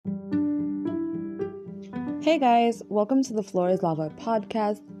Hey guys, welcome to the Floor is Lava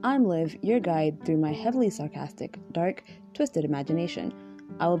podcast. I'm Liv, your guide through my heavily sarcastic, dark, twisted imagination.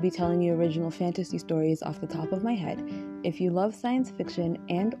 I will be telling you original fantasy stories off the top of my head. If you love science fiction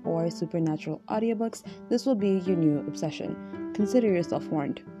and or supernatural audiobooks, this will be your new obsession. Consider yourself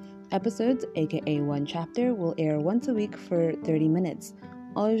warned. Episodes, aka one chapter, will air once a week for 30 minutes.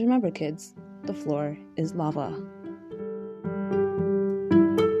 Always remember, kids, the floor is lava.